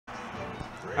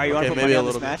Right, you want to put money on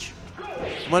this match?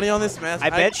 Money on this match? I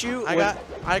bet you. I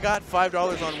got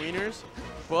 $5 on Wieners,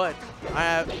 but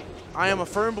I am a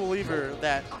firm believer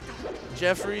that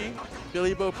Jeffrey,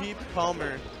 Billy Bo Peep,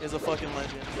 Palmer is a fucking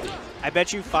legend. I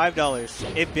bet you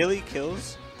 $5. If Billy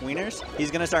kills Wieners,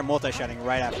 he's gonna start multi-shotting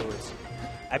right afterwards.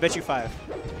 I bet you 5.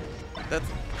 That's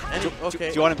okay.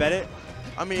 Do you want to bet it?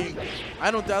 I mean, I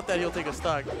don't doubt that he'll take a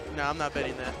stock. No, I'm not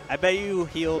betting that. I bet you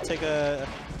he'll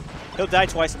die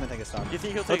twice and then take a stock. You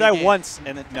think he'll die once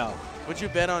and then no? Would you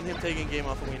bet on him taking game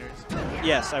off of Wieners?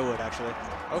 Yes, I would actually.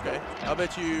 Okay, I'll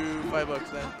bet you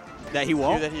 $5 then. That he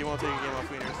won't? That he won't take a game off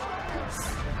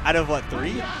Wieners. Out of what,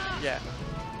 3? Yeah.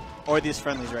 Or these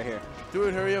friendlies right here.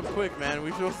 Dude, hurry up quick, man.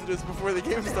 We're supposed to do this before the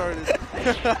game started.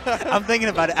 I'm thinking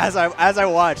about it as I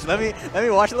watch. Let me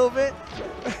watch a little bit.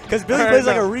 Because Billy plays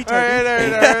like a retard.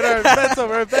 All right. That's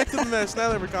over. Back to the match. Now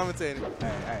that we're commentating.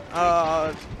 All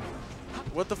right.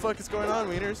 What the fuck is going on,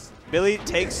 Wieners? Billy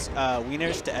takes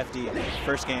Wieners to FD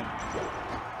first game.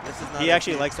 This is not he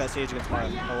actually likes that stage against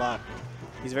Marth a lot.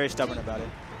 He's very stubborn about it.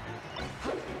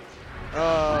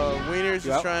 Wieners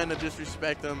is trying to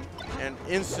disrespect him and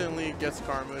instantly gets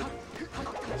karma.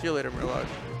 See you later, Murloc.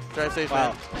 Drive safe,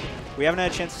 man. We haven't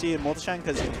had a chance to see multi-shine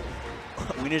because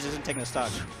Wieners isn't taking a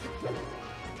stock.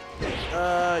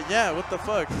 Yeah, what the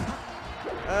fuck?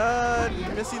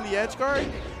 Missing the edge guard?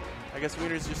 I guess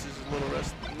Wieners just is a little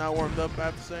not warmed up, I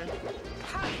have to say.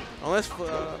 Unless,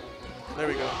 there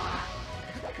we go.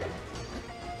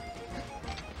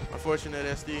 Unfortunate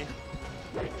SD.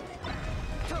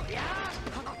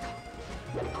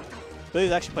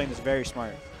 Billy's actually playing this very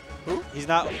smart. Who? He's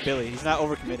not Billy. He's not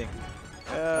overcommitting.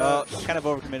 Kind of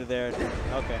overcommitted there.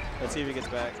 Okay, let's see if he gets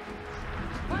back.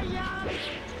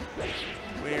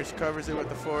 Wieners covers it with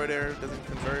the forward air, doesn't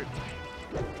convert.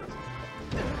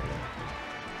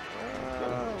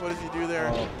 What does he do there?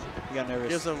 Oh, he got nervous.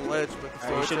 Gives him ledge, but the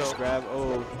forward he should just grab.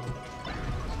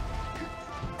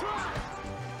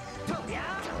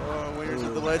 Wieners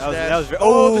with the ledge dash. That was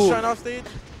the shine off stage.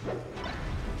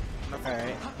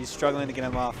 Alright, he's struggling to get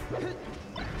him off.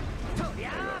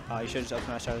 Oh, he should have just up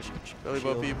smashed out of the Billy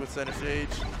Bo Peep with center stage.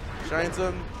 Shines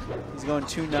him. He's going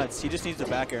too nuts. He just needs to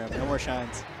back air him. No more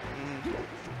shines.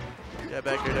 Yeah,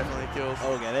 back air definitely kills.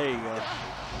 Okay, there you go.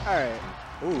 Alright.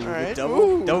 Ooh, alright.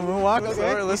 Double moonwalk.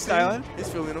 Okay, let's styling. He's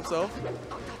feeling himself.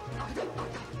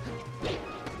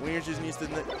 Wieners just needs to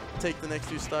take the next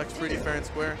 2 stocks pretty fair and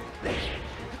square.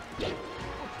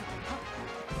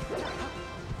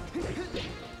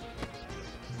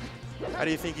 How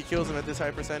do you think he kills him at this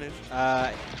high percentage?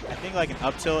 I think like an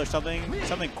up tilt or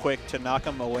something quick to knock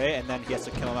him away, and then he has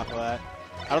to kill him after that.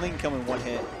 I don't think he can kill him in 1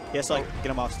 hit. He has to like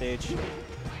get him off stage.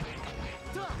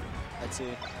 Let's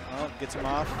see. Oh, gets him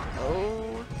off.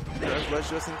 Oh, ledge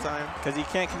just in time. Because he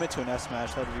can't commit to an F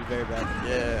smash. That would be very bad.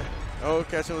 Yeah. Oh,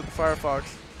 catch him with the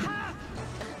Firefox.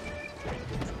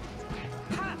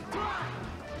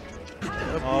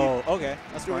 Oh, okay.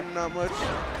 That's doing smart. Not much.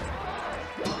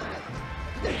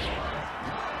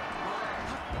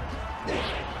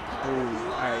 Ooh,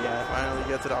 alright, yeah. Finally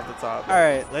gets it off the top.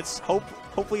 Alright, let's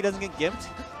hopefully he doesn't get gimped.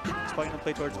 He's probably going to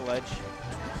play towards the ledge.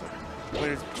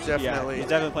 Wieners definitely. Yeah, he's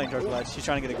definitely playing towards the ledge. He's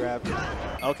trying to get a grab.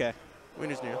 Okay.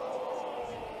 Wieners knew.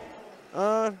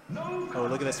 Oh,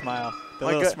 look at the smile. The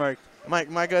little smirk.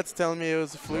 My gut's telling me it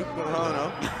was a fluke, but I don't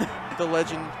know.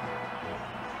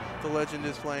 The legend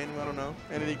is playing. I don't know.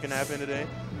 Anything can happen today.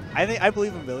 I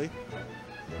believe in Billy.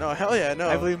 No, hell yeah, no.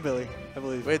 I believe in Billy. I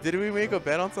believe. Wait, did we make a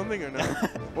bet on something or no?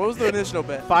 What was the initial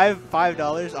bet?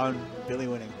 $5 on Billy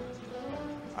winning.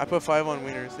 I put 5 on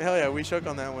Wieners. Hell yeah, we shook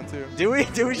on that one too. Did we?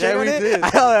 Did we shake on on it? Yeah, we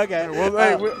did. Oh, okay. Well,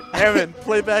 Evan,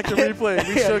 play back the replay.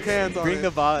 We shook hands on Bring the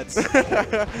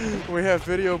VODs. We have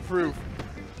video proof.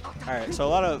 All right, so a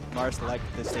lot of Marth like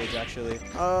this stage actually.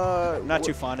 I'm not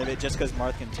too fond of it just because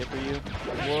Marth can tipper you.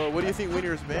 Well, what do you think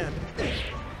Wieners banned?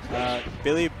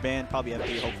 Billy banned probably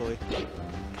FD, hopefully.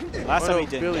 Last time he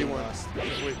didn't. Billy won.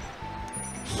 Wait.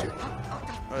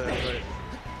 Oh, that's right.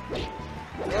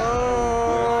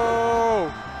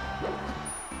 Oh!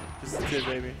 This is it,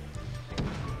 baby.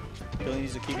 Billy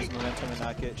needs to keep his momentum and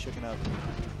not get shooken up.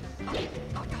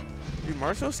 Dude,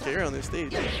 Marth's so scary on this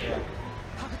stage. Yeah.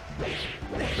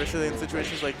 Especially in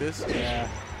situations like this. Yeah.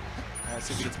 Let's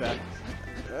see if he gets back.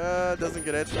 Doesn't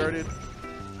get edge guarded.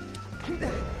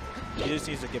 He just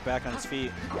needs to get back on his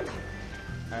feet.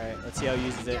 All right, let's see how he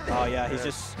uses it. Oh yeah, he's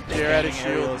just. They're at his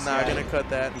shield. Not gonna cut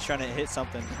that. He's trying to hit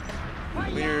something.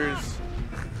 Wieners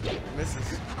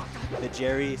misses. The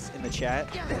Gerry's in the chat.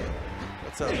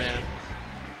 What's up, man?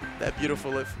 That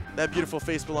beautiful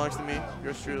face belongs to me.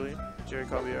 Yours truly. Gerry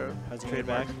Caballero. How's he trade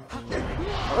back?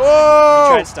 Oh!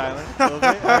 He tried styling a little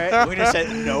bit. All right. Wiener said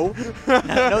no.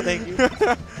 No, thank you.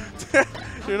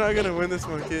 You're not going to win this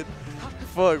one, kid.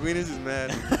 Fuck, Wieners is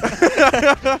mad.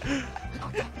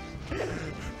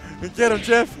 Get him,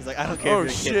 Jeff. He's like, I don't care oh, if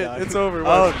you're a shit. kid, dog. It's over. Oh,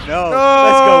 Watch. no. No!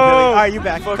 Let's go, Billy. All right, you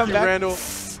back. Fuck Come you, back. Randall.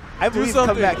 I believe he's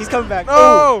coming back. He's coming back. No!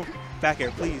 Oh! Back air,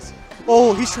 please.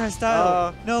 Oh, he's trying to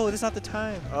style. No, that's not the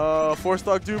time.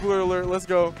 4-stock doubler alert. Let's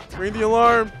go. Ring the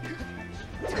alarm.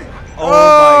 Oh, my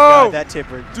God, that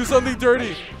tipper. Do something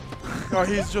dirty. Oh,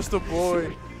 he's just a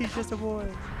boy. He's just a boy.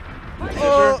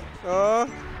 Oh.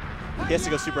 He has to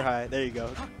go super high. There you go.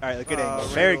 All right, good angle. Randall.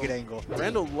 Very good angle.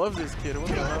 Randall loves this kid. What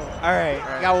the hell? All right,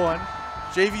 got one.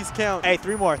 JV's count. Hey,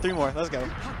 three more. Let's go.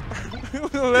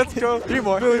 Let's go. Three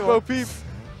more. Billy Bo Peep.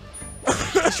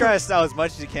 He's trying to style as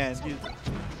much as he can.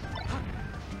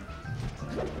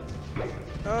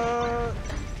 All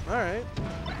right.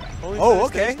 Oh,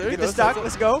 okay. Get the stock.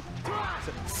 Let's go.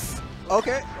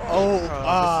 Okay. Oh,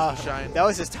 that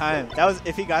was his time. That was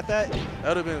if he got that. That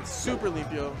would have been super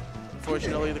limpio.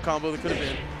 Unfortunately, the combo that could have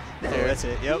been. There, that's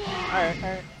it. Yep. All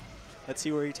right. Let's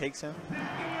see where he takes him.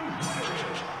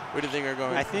 Where do you think they're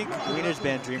going? I think Wieners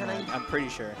banned Dreamland. I'm pretty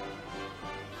sure.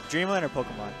 Dreamland or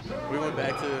Pokemon? We went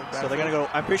back to. So they're gonna go.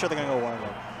 I'm pretty sure they're gonna go one of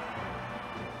them.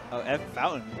 Oh, F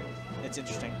Fountain. It's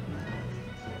interesting.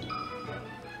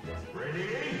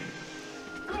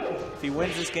 If he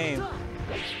wins this game,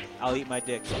 I'll eat my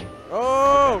dick.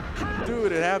 Oh,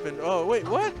 dude, it happened. Oh, wait,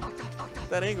 what?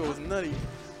 That angle was nutty.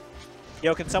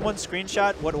 Yo, can someone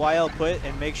screenshot what YL put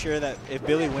and make sure that if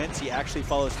Billy wins, he actually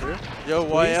follows through? Yo,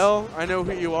 Please? YL, I know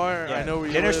who you are. Yeah. I know where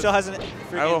you Dinner live. still hasn't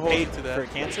I will freaking hold you paid to that. for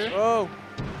cancer. Oh.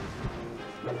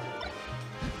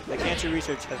 The cancer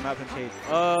research has not been paid.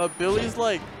 Billy's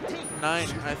like 9,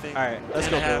 I think. All right, let's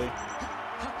go, Billy.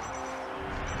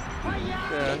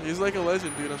 Yeah, he's like a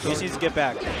legend, dude. He just needs to get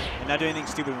back and not do anything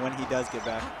stupid when he does get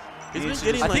back. He's been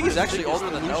getting, I like, think he's actually older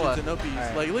than Noah.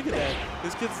 Right. Like, look at that.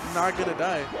 This kid's not gonna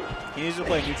die. He needs to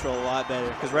play neutral a lot better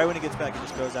because right when he gets back, he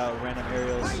just goes out random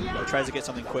aerials or tries to get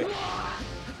something quick.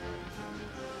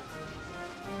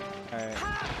 All right.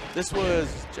 This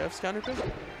was Jeff's counter pick?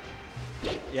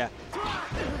 Yeah.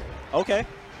 Okay.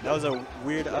 That was a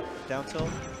weird up down tilt.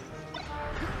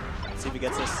 Let's see if he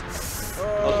gets this.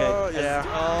 Okay. Yeah.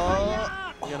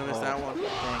 You're gonna miss that one.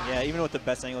 Dang, yeah, even with the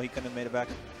best angle, he couldn't have made it back.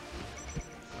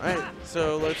 Alright,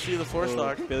 so let's see the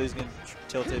 4-stock. Billy's getting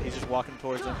tilted. He's just walking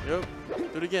towards him. Yep.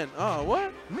 Do it again. Oh,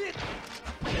 what? He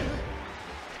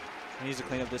needs to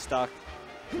clean up this stock.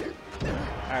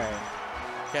 Alright.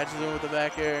 Catches him with the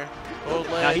back air. Old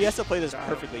leg. Now he has to play this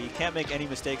perfectly. He can't make any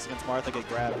mistakes against Marth or get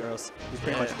grabbed or else he's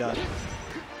pretty much done.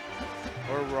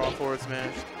 Or raw forward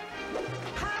smash.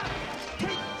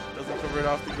 Doesn't convert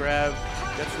off the grab.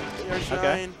 Gets the air shine.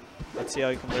 Okay. Let's see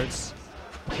how he converts.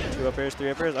 2 up airs, 3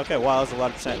 up airs. Okay, wow, that was a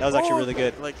lot of percent. That was actually really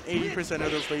good. Like 80%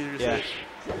 of those lasers. Yeah.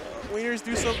 Wieners,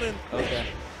 do something. Okay.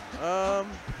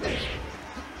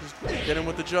 Just get him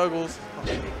with the juggles.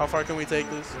 How far can we take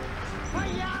this?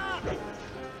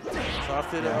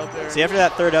 Soft it up there. See, after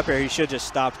that 3rd up air, he should just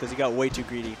stopped because he got way too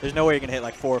greedy. There's no way you're going to hit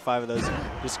like 4 or 5 of those.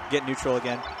 Just get neutral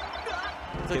again.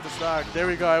 Take the stock. There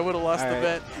we go. I would have lost the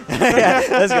bet. Yeah,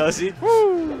 let's go. See?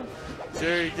 Woo!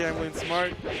 Gerry gambling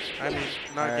smart. I mean,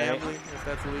 not gambling, if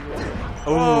that's illegal.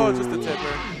 Oh, just a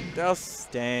tipper. That was,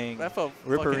 dang. That felt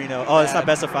Ripperino. Oh, it's not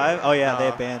best of 5? Oh, yeah, they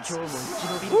have bans.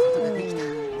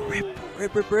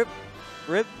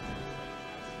 Rip.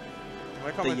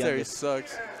 My commentary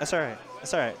sucks. That's all right.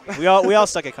 That's all right. We all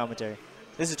suck at commentary.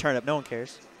 This is Turnip. No one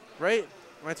cares. Right?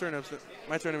 My tournaments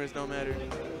don't matter.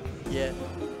 Yet.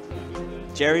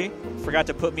 Gerry forgot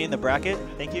to put me in the bracket.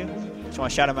 Thank you. Just want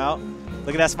to shout him out.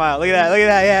 Look at that smile. Look at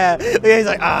that. Yeah. Look at he's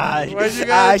like, Why'd you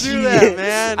guys do that,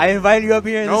 man? I invited you up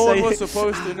here. No one was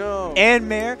supposed to know. And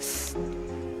Mayor.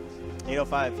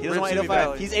 805. He doesn't want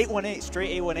 805. He's 818.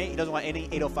 Straight 818. He doesn't want any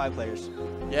 805 players.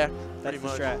 Yeah, That's the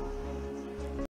strat.